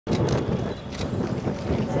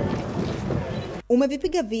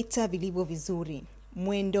Umevipiga vita vilivyo vizuri,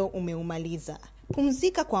 mwendo umeumaliza.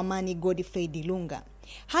 Pumzika kwa amani, Godfrey Dilunga.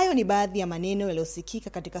 Hayo ni baadhi ya maneno yaliyosikika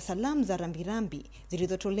katika salamu za rambirambi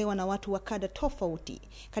zilizotolewa na watu wa kada tofauti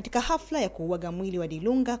katika hafla ya kuuaga mwili wa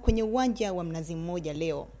Dilunga kwenye uwanja wa Mnazi Mmoja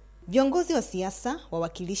leo. Viongozi wa siasa,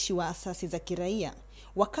 wawakilishi wa asasi za kiraia,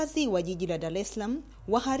 wakazi wa jiji la Dar es Salaam,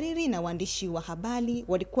 wahariri na waandishi wa habari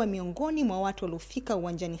walikuwa miongoni mwa watu waliofika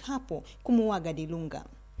uwanjani hapo kumuaga Dilunga.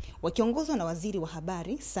 Wakiongozwa na Waziri wa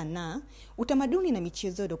Habari, Sanaa, Utamaduni na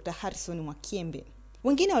Michezo Dr. Harrison Mwakyembe.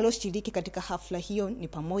 Wengine walioshiriki katika hafla hiyo ni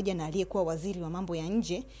pamoja na aliyekuwa Waziri wa Mambo ya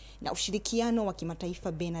Nje na Ushirikiano wa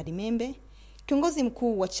Kimataifa Bernard Membe, kiongozi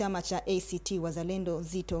mkuu wa chama cha ACT Wazalendo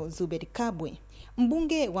Zito Zuberi Kabwe,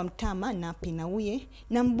 mbunge wa Mtama na Pinauye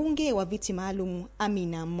na mbunge wa viti maalum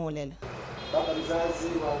Amina Molel. Baba mzazi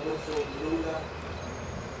wa Dilunga,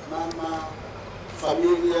 mama,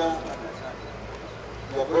 familia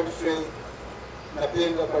ya Godfrey,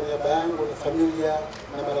 napenda kwa niaba yangu na familia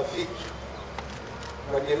na marafiki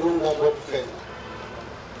wa Dilunga Godfrey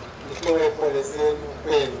nitoe pole zenu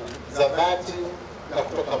kwenu za dhati na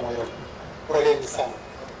kutoka moyoni. Poleni sana.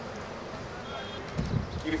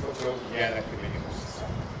 Kifo cha kijana kimenigusa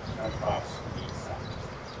sana na kufahamu sana.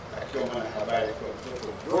 Akiwa mwanahabari kwa mtoto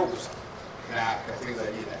mdogo na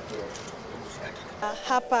katika jina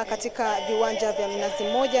hapa katika viwanja vya Mnazi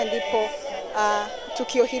Mmoja ndipo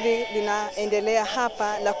tukio hili linaendelea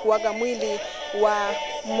hapa la kuaga mwili wa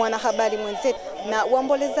mwanahabari mwenzetu, na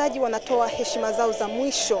waombolezaji wanatoa heshima zao za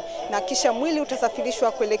mwisho, na kisha mwili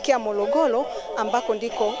utasafirishwa kuelekea Morogoro ambako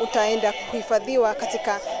ndiko utaenda kuhifadhiwa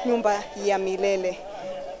katika nyumba ya milele.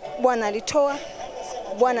 Bwana alitoa,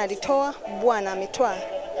 Bwana ametoa,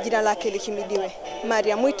 jina lake lihimidiwe.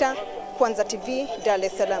 Maria Mwita, Kwanza TV, Dar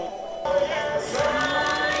es Salaam.